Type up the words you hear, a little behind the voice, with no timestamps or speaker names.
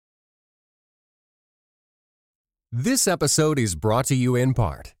This episode is brought to you in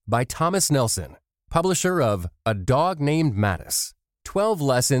part by Thomas Nelson, publisher of A Dog Named Mattis, 12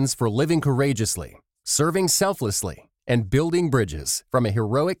 Lessons for Living Courageously, Serving Selflessly, and Building Bridges from a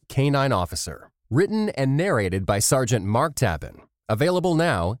Heroic Canine Officer. Written and narrated by Sergeant Mark Tappan. Available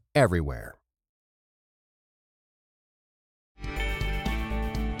now everywhere.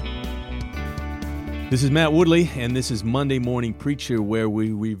 This is Matt Woodley, and this is Monday Morning Preacher, where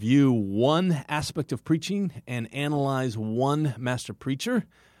we review one aspect of preaching and analyze one master preacher.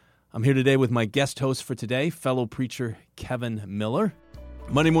 I'm here today with my guest host for today, fellow preacher Kevin Miller.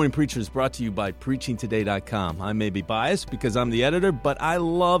 Monday Morning Preacher is brought to you by PreachingToday.com. I may be biased because I'm the editor, but I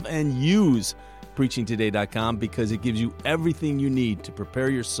love and use PreachingToday.com because it gives you everything you need to prepare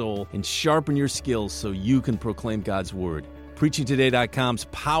your soul and sharpen your skills so you can proclaim God's Word. PreachingToday.com's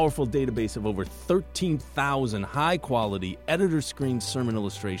powerful database of over 13,000 high-quality, editor-screened sermon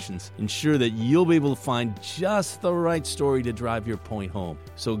illustrations ensure that you'll be able to find just the right story to drive your point home.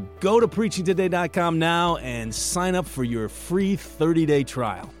 So go to PreachingToday.com now and sign up for your free 30-day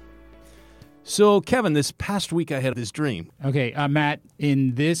trial. So, Kevin, this past week I had this dream. Okay, Matt,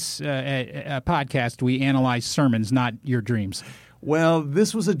 in this podcast, we analyze sermons, not your dreams. Well,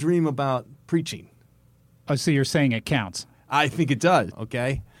 this was a dream about preaching. Oh, so you're saying it counts? I think it does,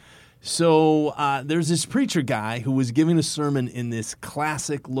 okay? So there's this preacher guy who was giving a sermon in this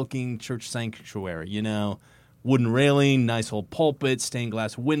classic-looking church sanctuary, you know, wooden railing, nice old pulpit, stained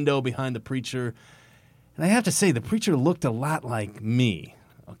glass window behind the preacher. And I have to say, the preacher looked a lot like me,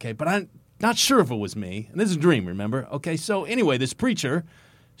 okay? But I'm not sure if it was me. And this is a dream, remember? Okay, so anyway, this preacher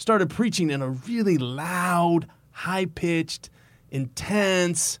started preaching in a really loud, high-pitched,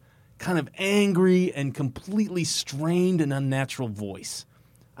 intense, kind of angry and completely strained and unnatural voice.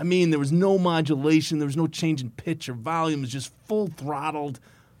 I mean, there was no modulation, there was no change in pitch or volume, it was just full-throttled,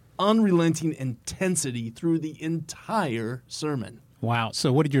 unrelenting intensity through the entire sermon. Wow.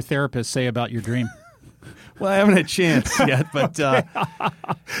 So what did your therapist say about your dream? Well, I haven't had a chance yet, but...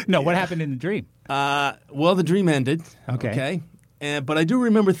 No, what happened in the dream? Well, the dream ended. Okay. But I do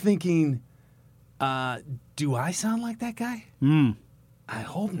remember thinking, do I sound like that guy? I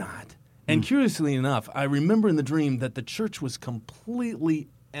hope not. And curiously enough, I remember in the dream that the church was completely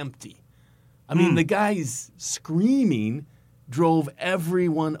empty. I mean, the guy's screaming drove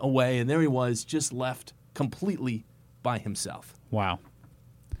everyone away, and there he was, just left completely by himself. Wow.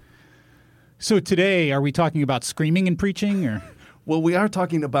 So today, are we talking about screaming and preaching, or? Well, we are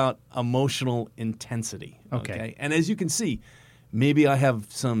talking about emotional intensity. Okay. And as you can see, maybe I have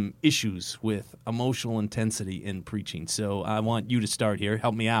some issues with emotional intensity in preaching, so I want you to start here.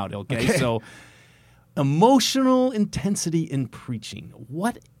 Help me out, okay? So emotional intensity in preaching,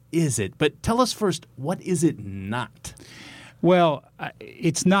 what is it? But tell us first, what is it not? Well,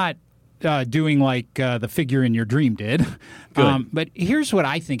 it's not doing like the figure in your dream did. Good. But here's what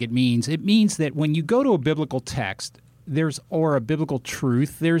I think it means. It means that when you go to a biblical text, or a biblical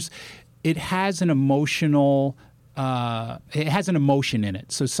truth, it has an emotional... it has an emotion in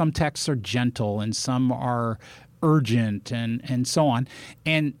it. So some texts are gentle and some are urgent and so on.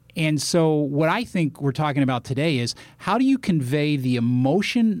 And so what I think we're talking about today is how do you convey the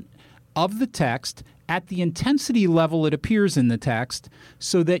emotion of the text at the intensity level it appears in the text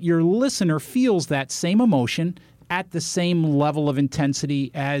so that your listener feels that same emotion at the same level of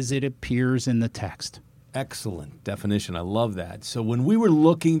intensity as it appears in the text. Excellent definition. I love that. So when we were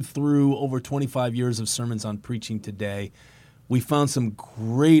looking through over 25 years of sermons on preaching today, we found some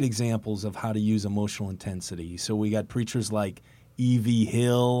great examples of how to use emotional intensity. So we got preachers like E.V.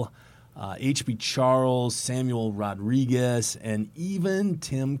 Hill, H.B. Charles, Samuel Rodriguez, and even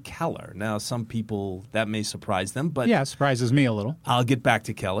Tim Keller. Now, some people, that may surprise them, but... Yeah, it surprises me a little. I'll get back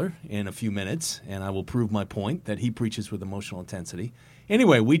to Keller in a few minutes, and I will prove my point that he preaches with emotional intensity.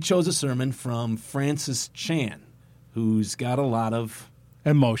 Anyway, we chose a sermon from Francis Chan, who's got a lot of...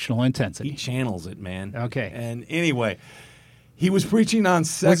 emotional intensity. He channels it, man. Okay. And anyway, he was preaching on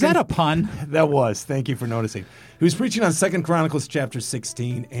second... Was that a pun? That was. Thank you for noticing. He was preaching on 2 Chronicles chapter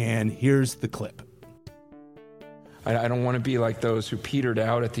 16, and here's the clip. I don't want to be like those who petered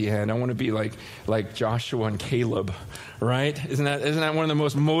out at the end. I want to be like Joshua and Caleb, right? Isn't that one of the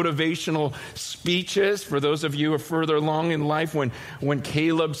most motivational speeches for those of you who are further along in life when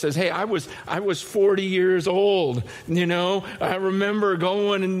Caleb says, "Hey, I was 40 years old, you know. I remember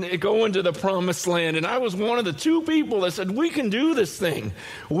going to the promised land, and I was one of the 2 people that said, we can do this thing.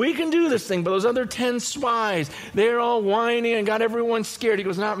 We can do this thing." But those other 10 spies, they're all whining and got everyone scared. He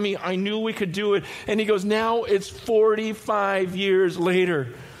goes, "Not me. I knew we could do it." And he goes, "Now it's 45 years later."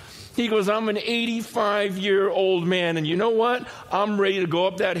 He goes, "I'm an 85-year-old man, and you know what? I'm ready to go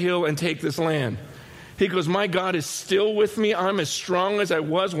up that hill and take this land." He goes, my God is still with me. I'm as strong as I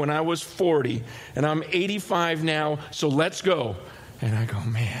was when I was 40, and I'm 85 now, so let's go. And I go,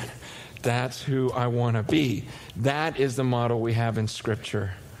 man, that's who I want to be. That is the model we have in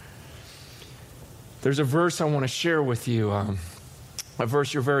Scripture. There's a verse I want to share with you, a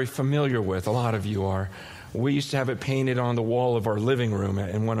verse you're very familiar with. A lot of you are. We used to have it painted on the wall of our living room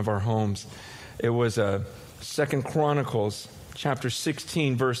in one of our homes. It was 2 Chronicles chapter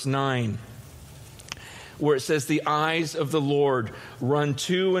 16, verse 9, where it says, the eyes of the Lord run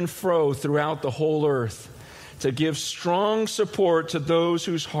to and fro throughout the whole earth to give strong support to those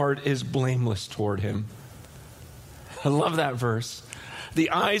whose heart is blameless toward him. I love that verse.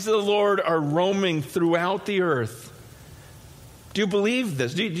 The eyes of the Lord are roaming throughout the earth. Do you believe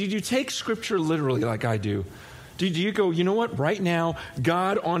this? Do you take Scripture literally like I do? Do you go, you know what? Right now,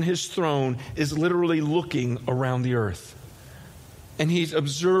 God on his throne is literally looking around the earth. And he's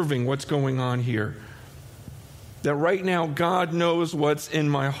observing what's going on here. That right now, God knows what's in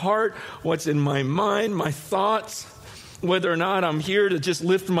my heart, what's in my mind, my thoughts, whether or not I'm here to just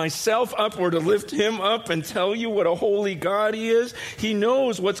lift myself up or to lift him up and tell you what a holy God he is. He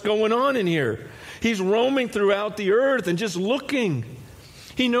knows what's going on in here. He's roaming throughout the earth and just looking.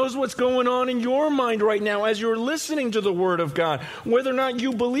 He knows what's going on in your mind right now as you're listening to the Word of God, whether or not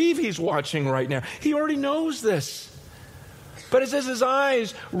you believe he's watching right now. He already knows this. But it says his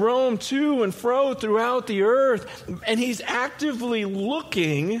eyes roam to and fro throughout the earth, and he's actively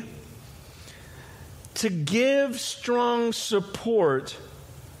looking to give strong support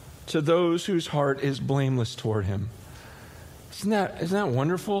to those whose heart is blameless toward him. Isn't that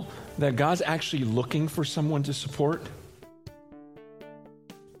wonderful that God's actually looking for someone to support?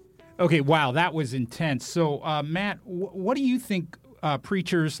 Okay, wow, that was intense. So, Matt, what do you think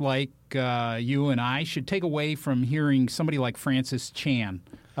preachers like you and I should take away from hearing somebody like Francis Chan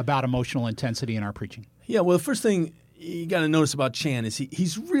about emotional intensity in our preaching? Yeah, well, the first thing you got to notice about Chan is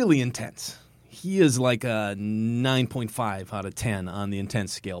he's really intense. He is like a 9.5 out of 10 on the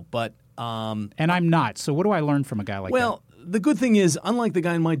intense scale. But and I'm not. So what do I learn from a guy like that? Well, the good thing is, unlike the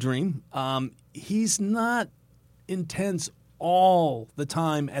guy in my dream, he's not intense all the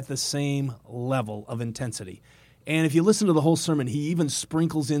time at the same level of intensity. And if you listen to the whole sermon, he even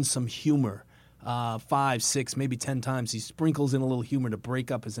sprinkles in some humor. 5, 6, maybe 10 times he sprinkles in a little humor to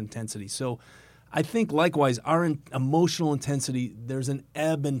break up his intensity. So I think likewise, our emotional intensity, there's an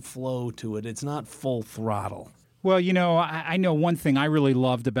ebb and flow to it. It's not full throttle. Well, you know, I know one thing I really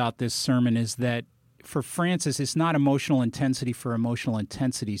loved about this sermon is that for Francis, it's not emotional intensity for emotional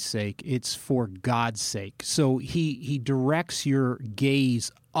intensity's sake. It's for God's sake. So he directs your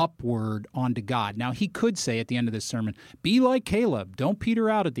gaze upward onto God. Now, he could say at the end of this sermon, be like Caleb, don't peter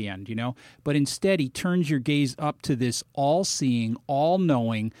out at the end, you know. But instead, he turns your gaze up to this all-seeing,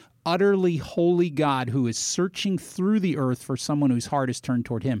 all-knowing, utterly holy God who is searching through the earth for someone whose heart is turned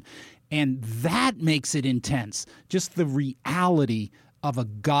toward him. And that makes it intense. Just the reality of a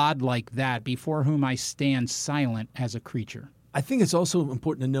God like that before whom I stand silent as a creature. I think it's also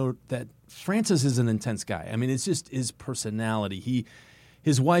important to note that Francis is an intense guy. I mean, it's just his personality.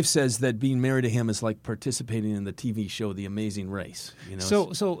 His wife says that being married to him is like participating in the TV show The Amazing Race. You know?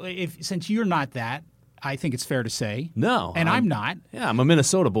 So since you're not that, I think it's fair to say. No. And I'm not. Yeah, I'm a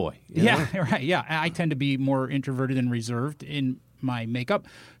Minnesota boy. Yeah, right. Yeah, I tend to be more introverted and reserved in my makeup.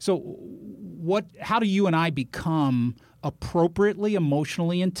 So how do you and I become appropriately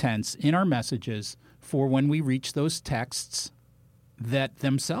emotionally intense in our messages for when we reach those texts that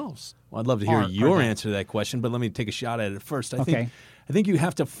themselves Well, I'd love to hear your answer to that question, but let me take a shot at it first. I think you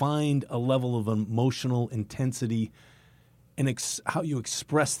have to find a level of emotional intensity and how you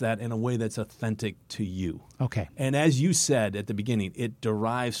express that in a way that's authentic to you. Okay. And as you said at the beginning, it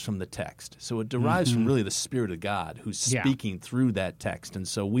derives from the text. So it derives from really the Spirit of God who's speaking through that text. And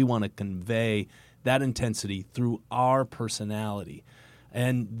so we want to convey that intensity through our personality.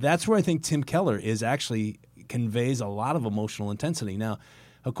 And that's where I think Tim Keller conveys a lot of emotional intensity. Now,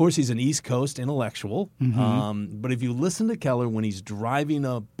 of course, he's an East Coast intellectual, but if you listen to Keller when he's driving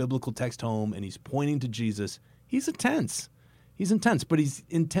a biblical text home and he's pointing to Jesus, he's intense. He's intense, but he's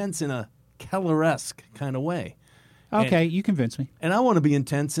intense in a Keller-esque kind of way. Okay, you convince me. And I want to be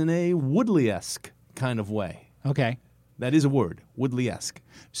intense in a Woodley-esque kind of way. Okay. That is a word, Woodley-esque.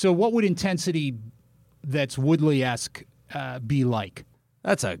 So what would intensity that's Woodley-esque be like?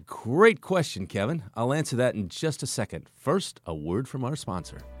 That's a great question, Kevin. I'll answer that in just a second. First, a word from our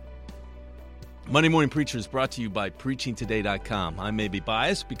sponsor. Monday Morning Preacher is brought to you by PreachingToday.com. I may be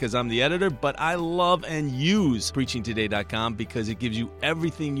biased because I'm the editor, but I love and use PreachingToday.com because it gives you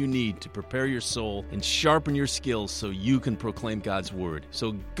everything you need to prepare your soul and sharpen your skills so you can proclaim God's Word.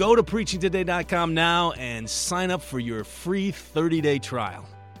 So go to PreachingToday.com now and sign up for your free 30-day trial.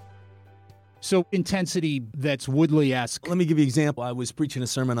 So intensity that's Woodley-esque. Let me give you an example. I was preaching a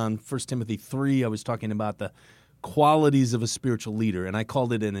sermon on 1 Timothy 3. I was talking about the qualities of a spiritual leader, and I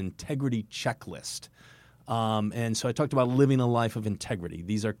called it an integrity checklist. And so I talked about living a life of integrity.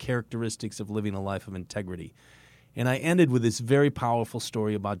 These are characteristics of living a life of integrity. And I ended with this very powerful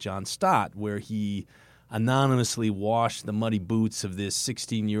story about John Stott, where he anonymously washed the muddy boots of this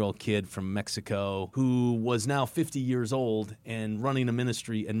 16-year-old kid from Mexico who was now 50 years old and running a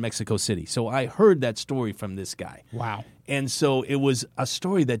ministry in Mexico City. So I heard that story from this guy. Wow. And so it was a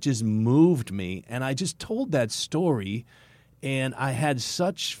story that just moved me, and I just told that story, and I had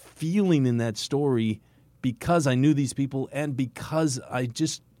such feeling in that story because I knew these people and because I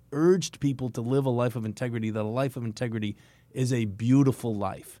just urged people to live a life of integrity, that a life of integrity is a beautiful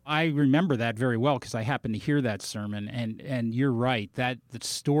life. I remember that very well because I happened to hear that sermon, and you're right, that the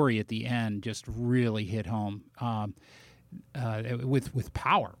story at the end just really hit home with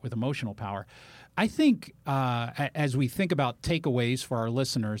power, with emotional power. I think as we think about takeaways for our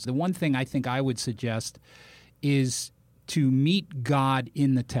listeners, the one thing I think I would suggest is to meet God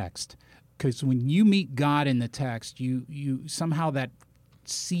in the text, because when you meet God in the text, you somehow that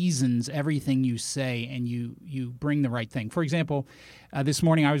seasons everything you say, and you bring the right thing. For example, this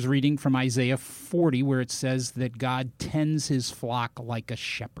morning I was reading from Isaiah 40, where it says that God tends his flock like a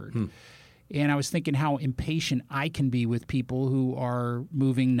shepherd. And I was thinking how impatient I can be with people who are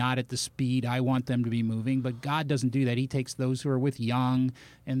moving not at the speed I want them to be moving, but God doesn't do that. He takes those who are with young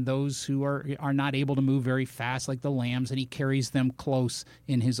and those who are not able to move very fast like the lambs, and he carries them close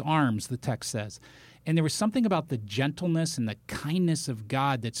in his arms, the text says. And there was something about the gentleness and the kindness of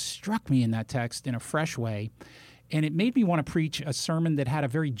God that struck me in that text in a fresh way. And it made me want to preach a sermon that had a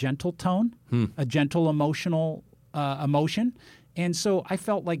very gentle tone, a gentle emotional emotion. And so I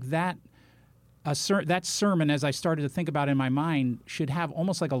felt like that sermon, as I started to think about it in my mind, should have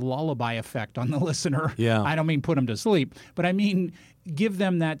almost like a lullaby effect on the listener. Yeah. I don't mean put them to sleep, but I mean give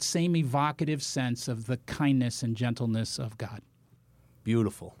them that same evocative sense of the kindness and gentleness of God.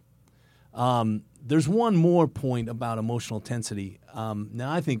 Beautiful. There's one more point about emotional intensity.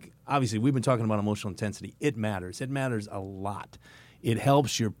 Now, I think, obviously, we've been talking about emotional intensity. It matters. It matters a lot. It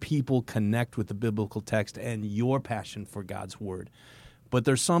helps your people connect with the biblical text and your passion for God's Word. But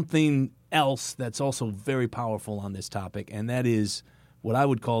there's something else that's also very powerful on this topic, and that is what I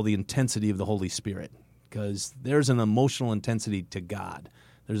would call the intensity of the Holy Spirit, because there's an emotional intensity to God.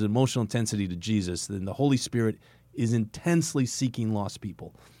 There's an emotional intensity to Jesus, and the Holy Spirit is intensely seeking lost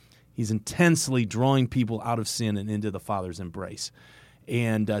people. He's intensely drawing people out of sin and into the Father's embrace.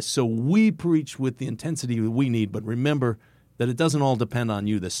 And so we preach with the intensity that we need, but remember that it doesn't all depend on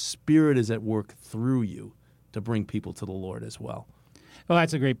you. The Spirit is at work through you to bring people to the Lord as well. Well,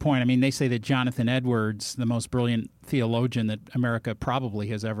 that's a great point. I mean, they say that Jonathan Edwards, the most brilliant theologian that America probably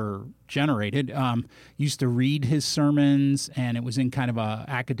has ever generated, used to read his sermons, and it was in kind of a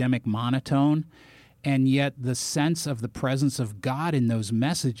academic monotone. And yet the sense of the presence of God in those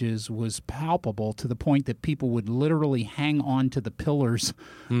messages was palpable to the point that people would literally hang on to the pillars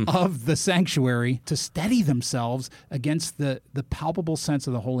of the sanctuary to steady themselves against the palpable sense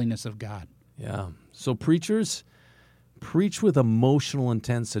of the holiness of God. Yeah. So preachers, preach with emotional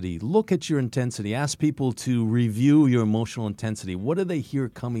intensity. Look at your intensity. Ask people to review your emotional intensity. What do they hear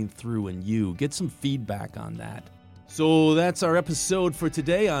coming through in you? Get some feedback on that. So that's our episode for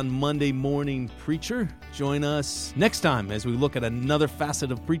today on Monday Morning Preacher. Join us next time as we look at another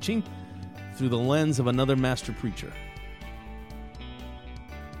facet of preaching through the lens of another master preacher.